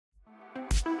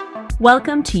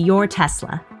Welcome to Your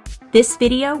Tesla. This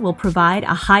video will provide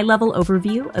a high-level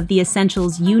overview of the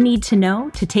essentials you need to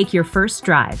know to take your first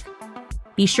drive.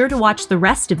 Be sure to watch the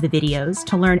rest of the videos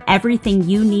to learn everything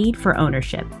you need for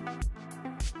ownership.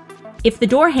 If the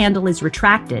door handle is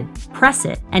retracted, press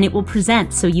it and it will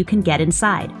present so you can get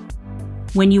inside.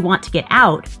 When you want to get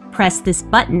out, press this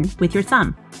button with your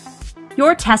thumb.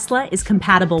 Your Tesla is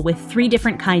compatible with 3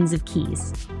 different kinds of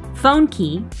keys. Phone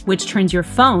key, which turns your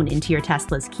phone into your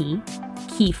Tesla's key,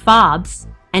 key fobs,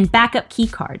 and backup key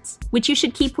cards, which you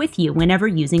should keep with you whenever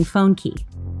using phone key.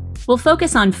 We'll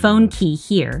focus on phone key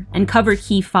here and cover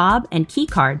key fob and key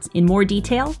cards in more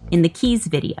detail in the keys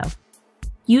video.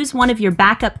 Use one of your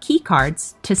backup key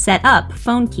cards to set up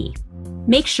phone key.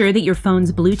 Make sure that your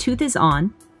phone's Bluetooth is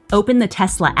on, open the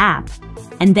Tesla app,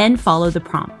 and then follow the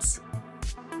prompts.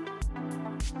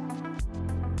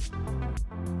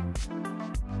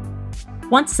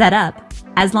 Once set up,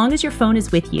 as long as your phone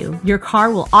is with you, your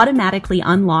car will automatically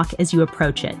unlock as you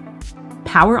approach it.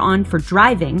 Power on for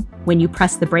driving when you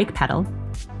press the brake pedal,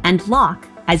 and lock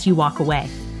as you walk away.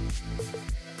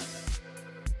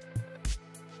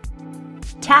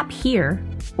 Tap here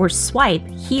or swipe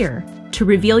here to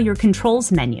reveal your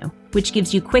controls menu, which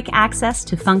gives you quick access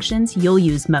to functions you'll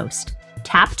use most.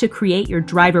 Tap to create your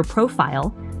driver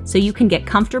profile so you can get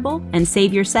comfortable and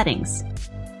save your settings.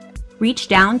 Reach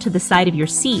down to the side of your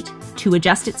seat to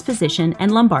adjust its position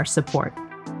and lumbar support.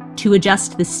 To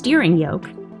adjust the steering yoke,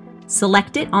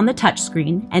 select it on the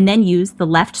touchscreen and then use the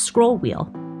left scroll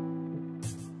wheel.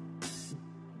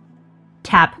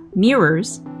 Tap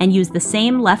Mirrors and use the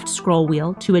same left scroll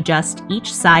wheel to adjust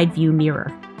each side view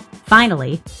mirror.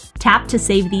 Finally, tap to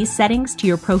save these settings to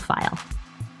your profile.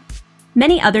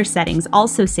 Many other settings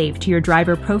also save to your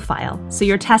driver profile, so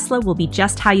your Tesla will be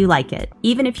just how you like it,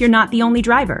 even if you're not the only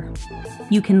driver.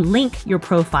 You can link your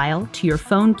profile to your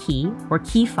phone key or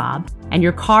key fob, and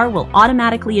your car will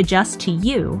automatically adjust to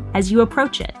you as you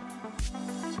approach it.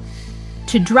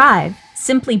 To drive,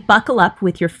 simply buckle up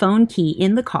with your phone key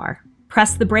in the car,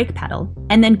 press the brake pedal,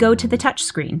 and then go to the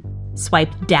touchscreen.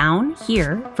 Swipe down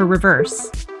here for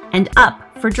reverse, and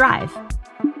up for drive.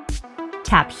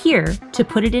 Tap here to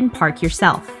put it in park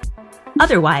yourself.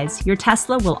 Otherwise, your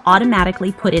Tesla will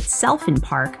automatically put itself in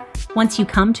park once you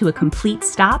come to a complete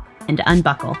stop and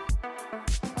unbuckle.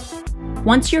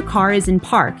 Once your car is in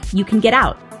park, you can get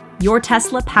out. Your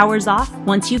Tesla powers off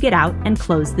once you get out and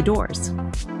close the doors.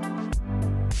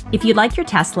 If you'd like your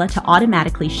Tesla to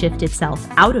automatically shift itself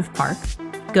out of park,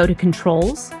 go to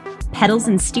Controls, Pedals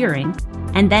and Steering,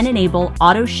 and then enable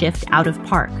Auto Shift Out of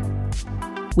Park.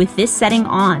 With this setting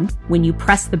on, when you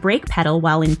press the brake pedal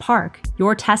while in park,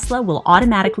 your Tesla will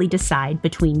automatically decide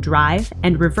between drive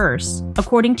and reverse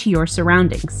according to your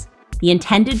surroundings. The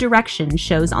intended direction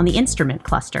shows on the instrument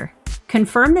cluster.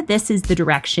 Confirm that this is the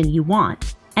direction you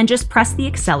want, and just press the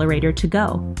accelerator to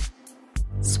go.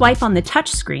 Swipe on the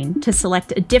touchscreen to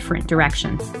select a different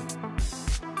direction.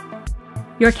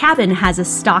 Your cabin has a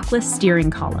stockless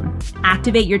steering column.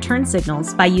 Activate your turn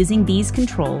signals by using these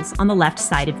controls on the left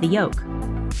side of the yoke.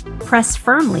 Press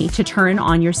firmly to turn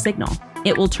on your signal.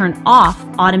 It will turn off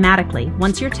automatically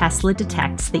once your Tesla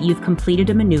detects that you've completed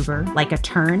a maneuver like a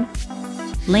turn,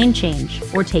 lane change,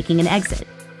 or taking an exit.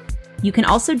 You can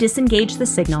also disengage the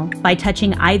signal by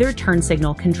touching either turn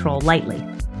signal control lightly.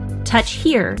 Touch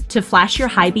here to flash your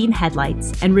high beam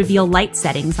headlights and reveal light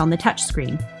settings on the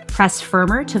touchscreen. Press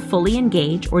firmer to fully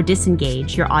engage or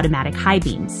disengage your automatic high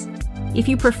beams. If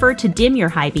you prefer to dim your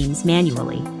high beams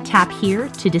manually, tap here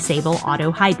to disable auto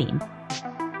high beam.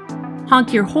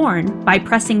 Honk your horn by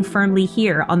pressing firmly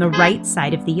here on the right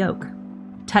side of the yoke.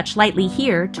 Touch lightly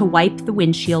here to wipe the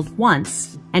windshield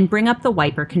once and bring up the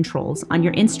wiper controls on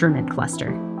your instrument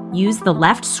cluster. Use the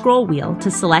left scroll wheel to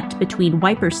select between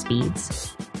wiper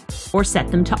speeds or set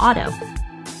them to auto.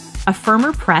 A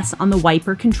firmer press on the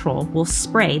wiper control will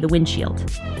spray the windshield.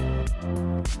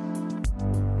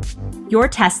 Your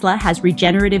Tesla has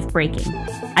regenerative braking.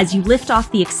 As you lift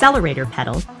off the accelerator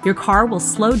pedal, your car will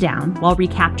slow down while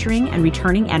recapturing and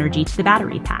returning energy to the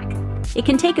battery pack. It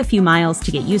can take a few miles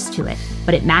to get used to it,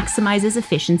 but it maximizes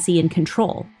efficiency and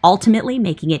control, ultimately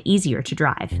making it easier to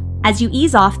drive. As you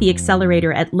ease off the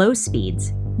accelerator at low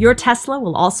speeds, your Tesla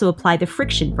will also apply the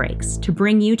friction brakes to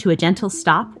bring you to a gentle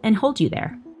stop and hold you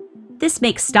there. This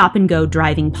makes stop-and-go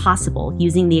driving possible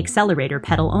using the accelerator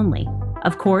pedal only.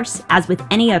 Of course, as with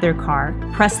any other car,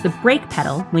 press the brake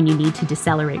pedal when you need to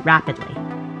decelerate rapidly.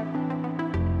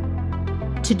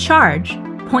 To charge,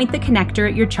 point the connector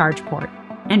at your charge port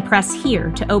and press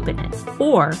here to open it,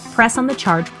 or press on the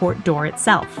charge port door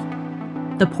itself.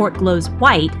 The port glows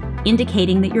white,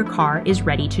 indicating that your car is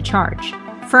ready to charge.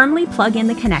 Firmly plug in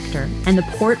the connector and the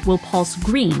port will pulse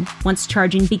green once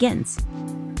charging begins.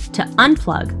 To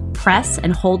unplug, press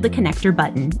and hold the connector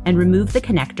button and remove the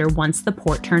connector once the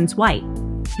port turns white.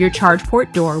 Your charge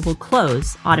port door will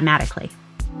close automatically.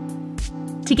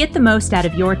 To get the most out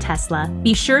of your Tesla,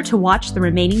 be sure to watch the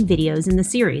remaining videos in the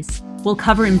series. We'll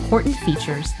cover important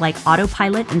features like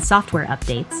autopilot and software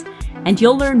updates, and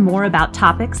you'll learn more about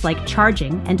topics like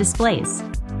charging and displays.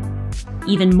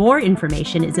 Even more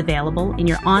information is available in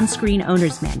your on-screen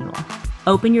Owner's Manual.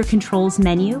 Open your Controls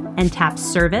menu and tap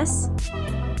Service,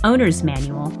 Owner's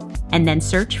Manual, and then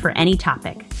search for any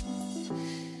topic.